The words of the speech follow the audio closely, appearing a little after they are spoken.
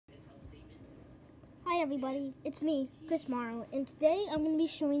Hi everybody, it's me, Chris Morrow, and today I'm going to be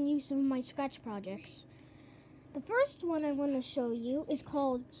showing you some of my Scratch projects. The first one I want to show you is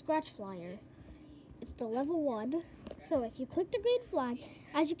called Scratch Flyer. It's the level 1, so if you click the green flag,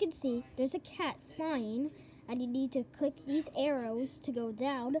 as you can see, there's a cat flying, and you need to click these arrows to go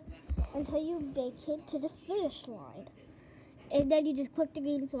down until you make it to the finish line. And then you just click the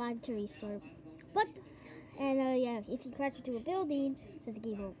green flag to restart. If you crash into a building, it says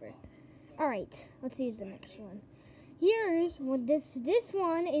game over. Alright, let's use the next one. Here's what this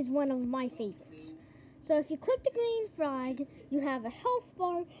one is one of my favorites. So if you click the green flag, you have a health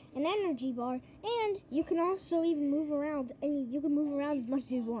bar, an energy bar, and you can also even move around, and you can move around as much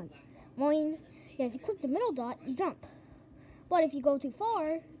as you want. If you click the middle dot, you jump. But if you go too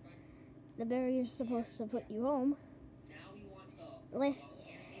far, the barrier is supposed to put you home. Alright,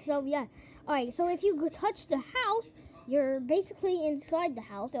 so if you touch the house, you're basically inside the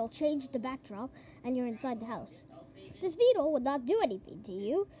house. It'll change the backdrop, and you're inside the house. This beetle would not do anything to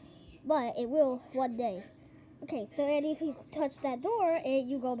you, but it will one day. Okay, so if you touch that door,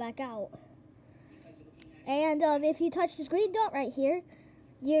 you go back out. And if you touch this green dot right here,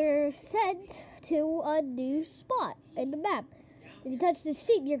 you're sent to a new spot in the map. If you touch the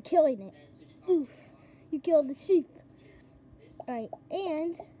sheep, you're killing it. Oof, you killed the sheep. Alright,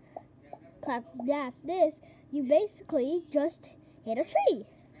 and after this, you basically just hit a tree.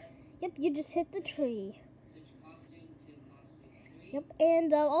 Yep, you just hit the tree. Yep,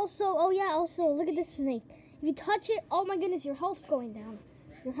 and also look at this snake. If you touch it, oh my goodness, your health's going down.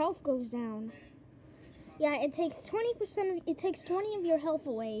 Your health goes down. Yeah, it takes 20 of your health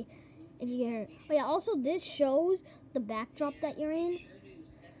away if you get hurt. Oh yeah, also this shows the backdrop that you're in.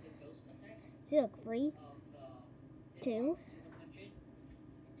 See, look, 3, 2,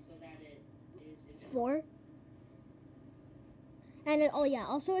 4. And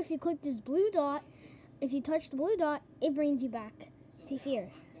also if you click this blue dot, if you touch the blue dot, it brings you back to here.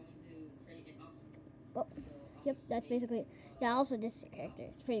 Oh, yep, that's basically it. Yeah, also this is a character.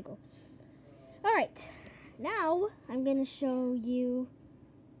 It's pretty cool. Alright, now I'm going to show you...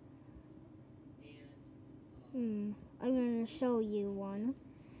 I'm going to show you one.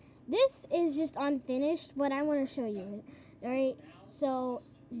 This is just unfinished, but I want to show you it. Alright, so,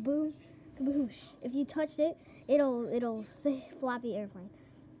 boom. Kaboosh. If you touched it, it'll say Flappy Airplane.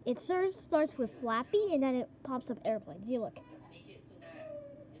 It starts with Flappy and then it pops up airplanes. You look.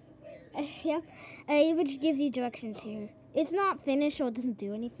 Yep. And it even gives you directions here. It's not finished, so it doesn't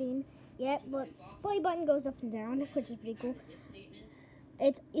do anything yet, but play button goes up and down, which is pretty cool.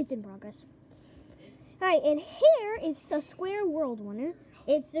 It's in progress. Alright, and here is a Square World winner.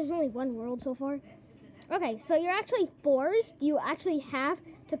 There's only one world so far. Okay, so you're actually forced. You actually have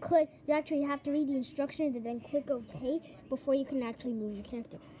to read the instructions and then click OK before you can actually move your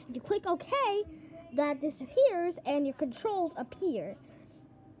character. If you click OK, that disappears and your controls appear.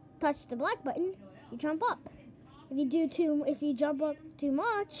 Touch the black button, you jump up. If you jump up too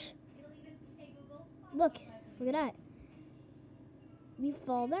much, look at that. You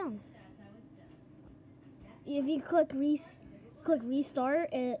fall down. If you click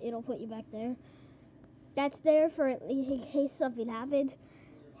restart, it'll put you back there. That's there for in case something happens,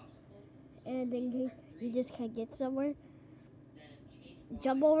 and in case you just can't get somewhere.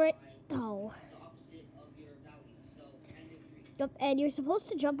 Jump over it. Oh. Yep, and you're supposed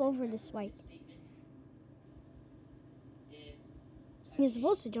to jump over the spike. You're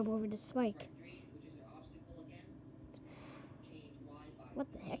supposed to jump over the spike.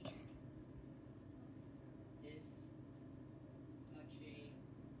 What the heck?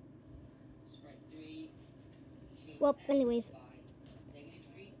 Well, anyways.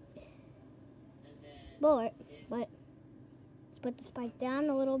 But let's put the spike down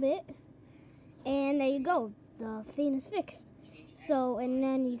a little bit. And there you go. The thing is fixed. So, and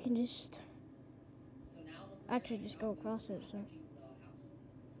then you can just go across it. So,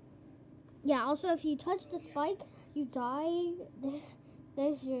 yeah, also if you touch the spike, you die.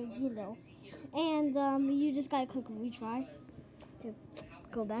 There's your, And you just gotta click retry to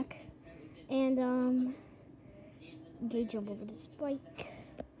go back. And okay, jump over the spike.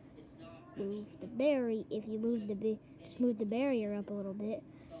 Move the berry. If you just move the barrier up a little bit.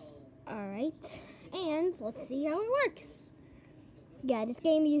 Alright. And let's see how it works. Yeah, this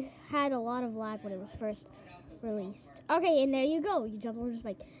game had a lot of lag when it was first released. Okay, and there you go. You jump over the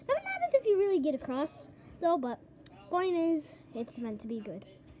spike. Nothing happens if you really get across, though, but point is, it's meant to be good.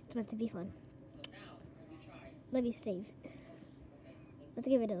 It's meant to be fun. Let me save. Let's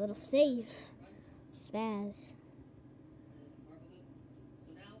give it a little save. Spaz.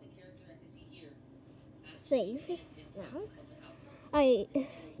 Save now.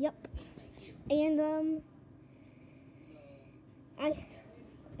 Yep. And I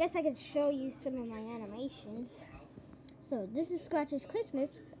guess I could show you some of my animations. So this is Scratch's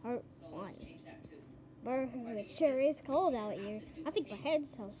Christmas Part 1. But it sure is cold out here. I think my head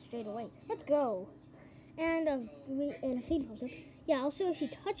tells straight away. Let's go. And and a feed pops up. Yeah, also if you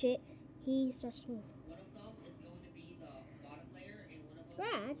touch it, he starts to move.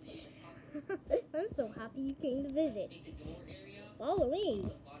 Scratch. I'm so happy you came to visit. Follow me.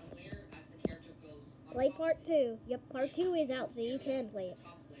 Play part 2. Yep, part 2 is out, so you can play it.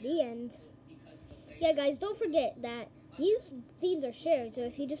 The end. Yeah, guys, don't forget that these feeds are shared, so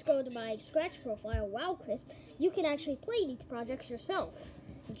if you just go to my Scratch profile, WowCrisp, you can actually play these projects yourself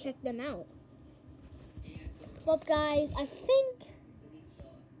and check them out. Well, guys, I think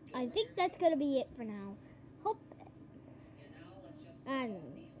that's gonna be it for now.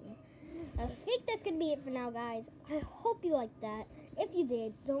 I think that's gonna be it for now, guys. I hope you liked that. If you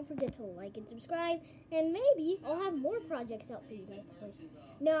did, don't forget to like and subscribe, and maybe I'll have more projects out for you guys to play.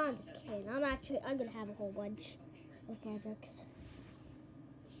 No, I'm just kidding. I'm gonna have a whole bunch of projects.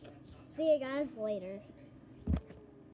 See you guys later.